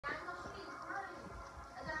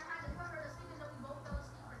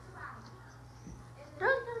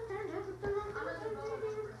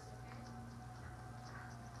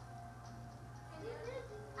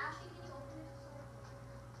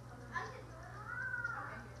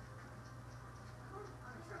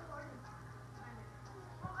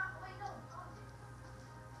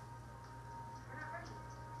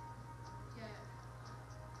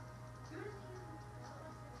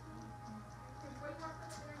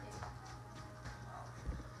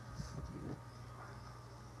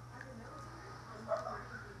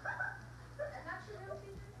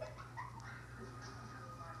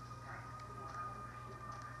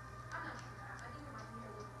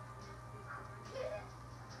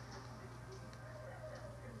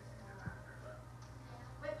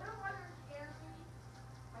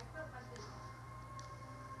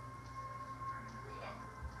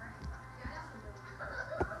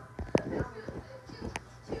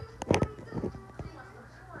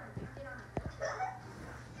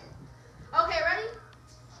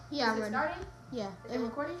ready. Starting? Yeah. Is it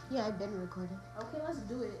recording? Yeah, I've been recording. Okay, let's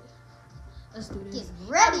do it. Let's do this. Get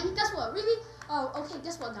ready. Guess what? Riri? Oh, okay.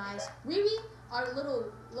 Guess what, guys? Riri, our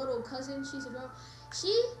little cousin, she's a girl.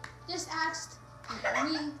 She just asked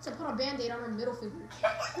me to put a band-aid on her middle finger.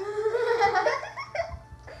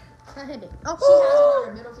 I hit it. She has it on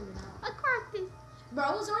her middle finger now. I cracked it. Bro,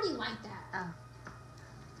 it was already like that. Oh.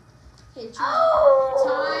 Okay,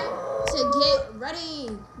 time to get ready.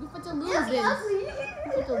 You put to lose this.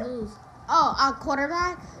 You put to lose. Oh, our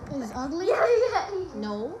quarterback is ugly?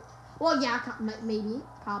 No. Well, yeah, maybe,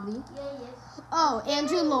 probably. Oh,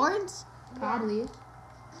 Andrew Lawrence? Probably.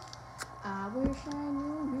 I wish I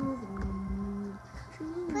knew you.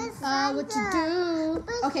 What you do?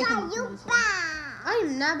 Okay, come on. I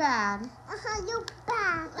am not bad. You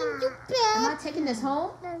bad. You bad. Am I taking this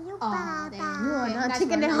home? No, you Oh, bad. damn. You are Okay, not nice taking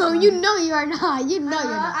one, it nice home. one. You know you are not. You know you're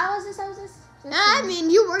not. I was just. I mean,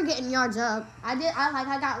 you were getting yards up. I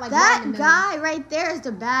got like That right in the guy right there is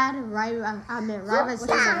the bad right what's receiver.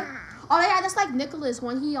 that? Oh yeah, that's like Nicholas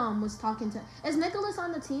when he was talking to. Is Nicholas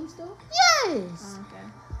on the team still? Yes. Oh, okay.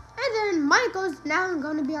 And then Michael's now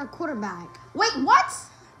going to be our quarterback. Wait, what?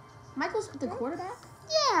 Michael's the quarterback?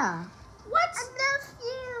 Yeah. What? I love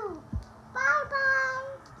you. Bye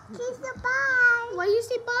bye. Kiss the bye. Why you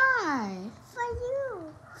say bye? For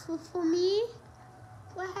you. For me?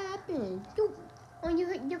 What happened? You on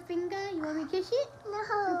your finger? You want me to kiss it? No.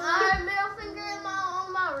 Middle finger and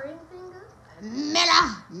on my ring finger.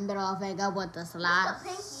 Middle finger with the slide.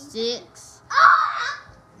 pinky. 6.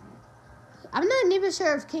 I'm not even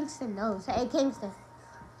sure if Kingston knows. Hey, Kingston.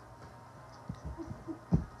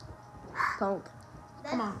 Conk.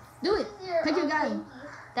 Come on, do it. Pick your guy.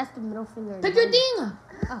 That's the middle finger. in Pick your China.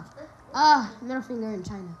 thing. Middle finger in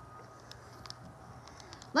China.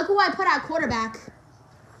 Look who I put at quarterback.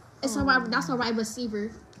 It's that's a wide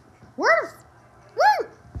receiver. Where?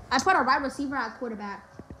 I put a wide receiver at quarterback.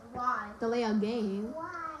 Why? Delay a game.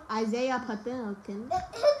 Why? Isaiah Patilkin.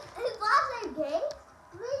 His last name Gay?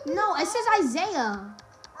 No, it says Isaiah.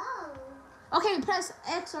 Oh. Okay, press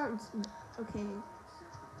X or okay.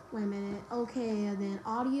 Wait a minute. Okay, and then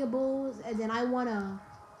audibles, and then I wanna.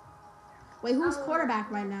 Wait, who's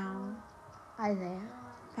quarterback right now? Isaiah.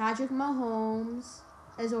 Patrick Mahomes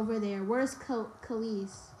is over there. Where's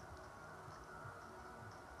Khalees?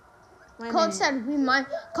 Coach said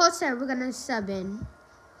we're gonna sub in.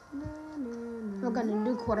 We're gonna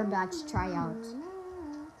do quarterbacks tryouts.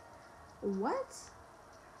 What?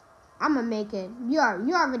 I'm gonna make it. You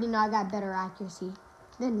already know I got better accuracy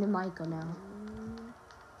than the Michael now.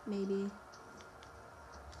 Maybe.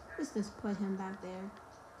 Let's just put him back there.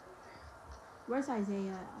 Where's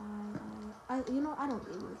Isaiah? I don't even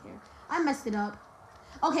care. I messed it up.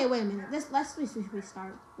 Okay, wait a minute. Let's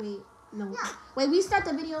restart. Wait, no. Wait, we start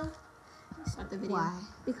the video. Start the video. Why?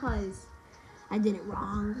 Because I did it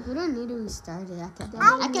wrong. We don't need to restart it. I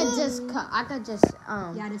could just cut.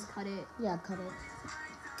 Yeah, just cut it. Yeah, cut it.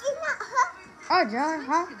 It's not her. Oh, John,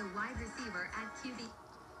 huh? To the wide receiver at QB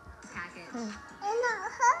packet. It's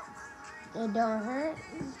not her. It don't hurt.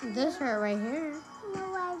 This hurt right here. No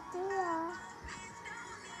idea.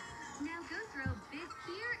 Now go throw big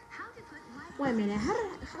here. How to put wide Wait a minute.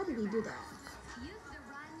 How did he do that? use the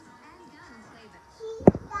run and gun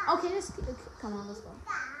playbook. Okay, come on, let's go.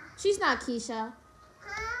 She's not Keisha.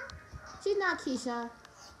 Huh? She's not Keisha.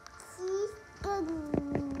 She's good.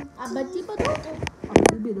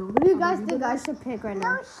 What do you guys think I should pick right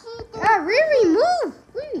now? No, she did. Riri, move!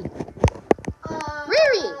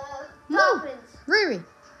 Riri, move! Dolphins. Riri,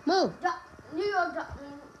 move! New York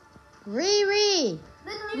Dolphins. Riri!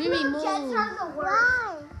 The Riri, New York move. Jets are the worst.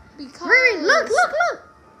 Why? Because Riri, look!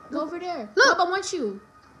 Go over there. Look. Bubba wants you.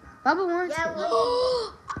 Bubba wants Yeah,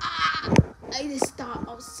 you. I just thought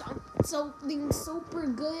of something super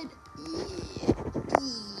good.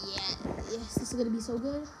 Yes, this is gonna be so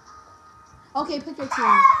good. Okay, pick your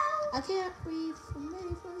team. I can't breathe from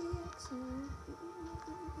ready for the action.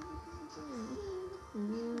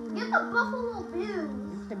 Get the Buffalo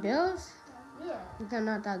Bills. The Bills? Yeah. They're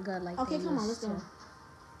not that good like Okay, they come on, used let's go.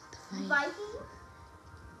 to. Vikings.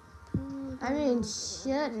 I mean,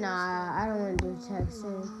 shit, nah. I don't want to do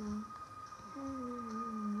Texas.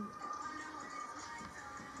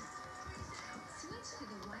 Switch to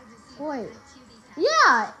the wide receiver Wait. at QB packet.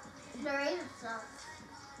 Yeah. The Raiders suck.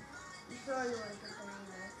 You sure you want to get the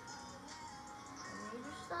Raiders? The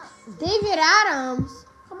Raiders suck. David Adams.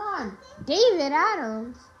 Come on. David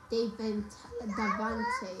Adams.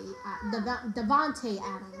 Devontae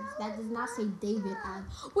Adams. That does not say David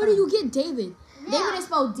Adams. Where do you get David? Yeah. David is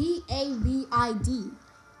spelled D-A-V-I-D.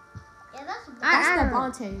 Yeah, that's That's I don't know.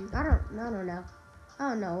 Devontae. I don't know. I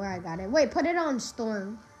don't know where I got it. Wait, put it on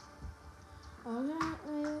Storm.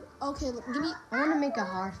 Okay, look, give me. I want to make it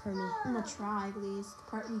hard for me. I'm gonna try at least.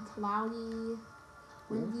 Partly cloudy,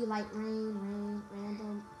 windy, light rain,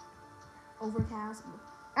 random, overcast,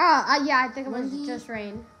 Yeah, I think it was Windy. just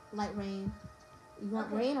rain. light rain. You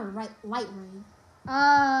want rain or light rain?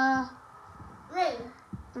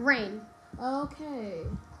 Rain. Okay.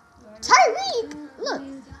 Tyreek, look.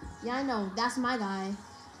 Yeah, I know. That's my guy.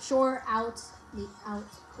 Short, out.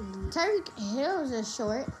 Tyreek Hill's is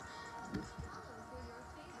short.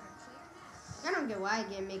 I don't get why I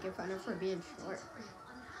get making fun of for being short.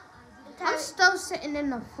 I'm still sitting in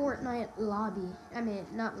the Fortnite lobby. I mean,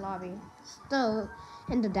 not lobby. Still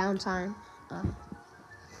in the downtime.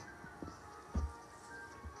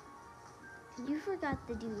 You forgot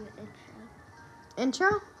to do the intro.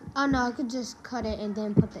 Intro? Oh no, I could just cut it and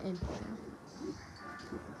then put the intro.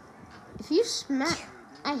 If you smack,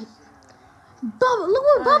 Bubba, look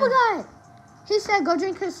what Bubba got. He said, "Go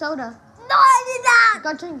drink his soda." No, I did not.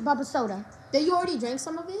 Go drink Bubba's soda. Did you already drink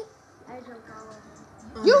some of it? I drank all of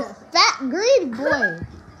it. You fat greedy boy.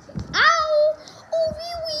 Ow! Oh,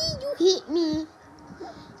 wee, you hit me.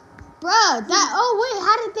 Bruh,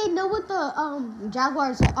 how did they know what the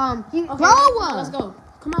Jaguars Okay, bro? let's go.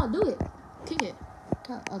 Come on, do it. Kick it.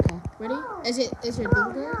 Okay. Ready? Is your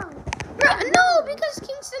thing good? Bruh, no, because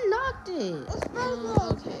Kingston knocked it.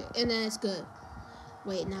 Okay, and then it's good.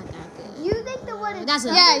 Wait, not that good. You think the one That's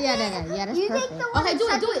Yeah, that's You perfect. think the one Okay, do it,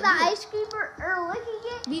 sucking do it, the do it. ice cream or licking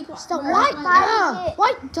it? Be quiet. So Why- why? why-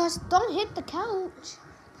 Why? Just don't hit the couch.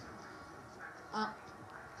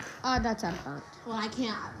 Oh, that's out of bounds. Well, I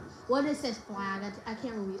can't. What it says flag? I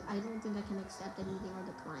can't really. I don't think I can accept anything or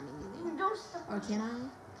decline anything. Don't stop. Or can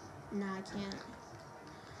I? No, I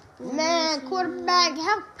can't. Man, quarterback,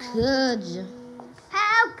 how could you?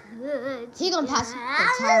 How could He gonna pass it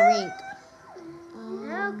to Tyreek.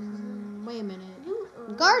 Wait a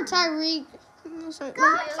minute. Guard Tyreek. Go,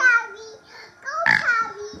 Tabby. Go,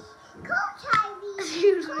 Tabby. Go, Tabby.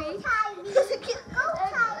 Excuse me. Go,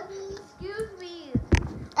 Tabby. Excuse me.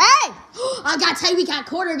 Hey, I got Tyreek at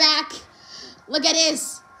quarterback. Look at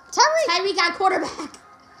this. Tyreek. Tyreek got quarterback.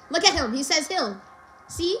 Look at him. He says Hill.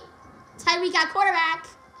 See? Tyreek got quarterback.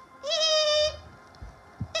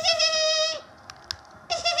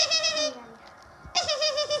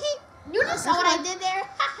 You just saw what I did there?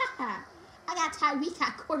 I got Tyreek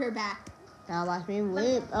at quarterback. Now watch me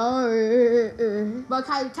whip. Oh. But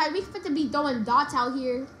Tyreek fit to be throwing dots out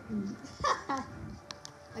here.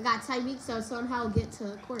 I got Tyreek so somehow get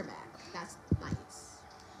to quarterback. That's nice.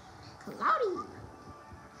 Cloudy.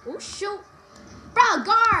 Oh shoot. Bro,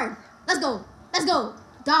 guard. Let's go. Let's go.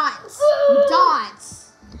 Dots. Dots.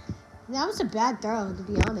 That was a bad throw, to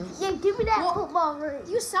be honest. Yeah, give me that Well, football ring.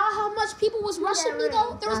 You saw how much people was rushing me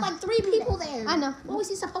though? There was like 3 people there. I know. What was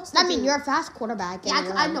he supposed to do? I mean, you're a fast quarterback. Yeah,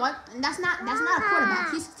 and, I know it. And that's not a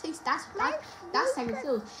quarterback. That's second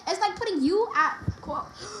field. It's like putting you at bro,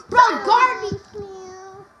 guard me.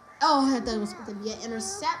 Oh, I thought it was going to be an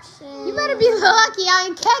interception. You better be lucky I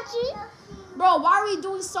ain't catch you. Bro, why are we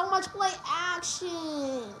doing so much play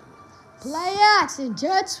action? Play action,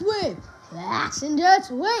 jet sweep. Action, jet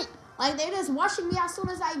sweep. Like they're just watching me as soon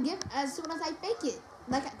as I fake it.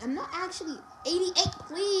 Like I'm not actually 88.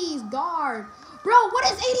 Please guard, bro. What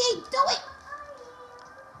is 88 doing?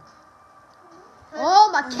 Oh,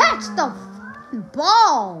 my catch the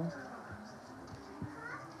ball.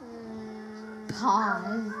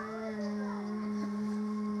 Pause.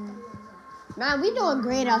 Man, we doing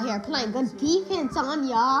great out here playing good defense on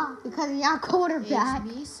y'all because of y'all quarterback.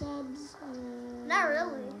 HB subs. Not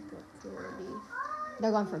really.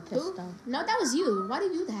 They're going for pistol. No, that was you. Why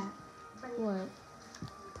did you do that? What?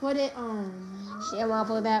 Put it on. She wanna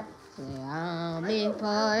put that. Put it on me,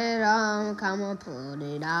 put it on. Come on, put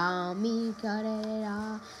it on me, cut it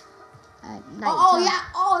on. At night Oh time. yeah.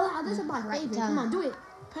 Oh, this is my Right favorite. down. Come on, do it.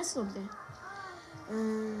 Press something.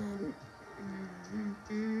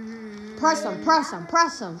 Press them, press them,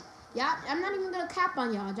 press them. Yeah, I'm not even gonna cap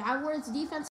on y'all. Jaguars defense.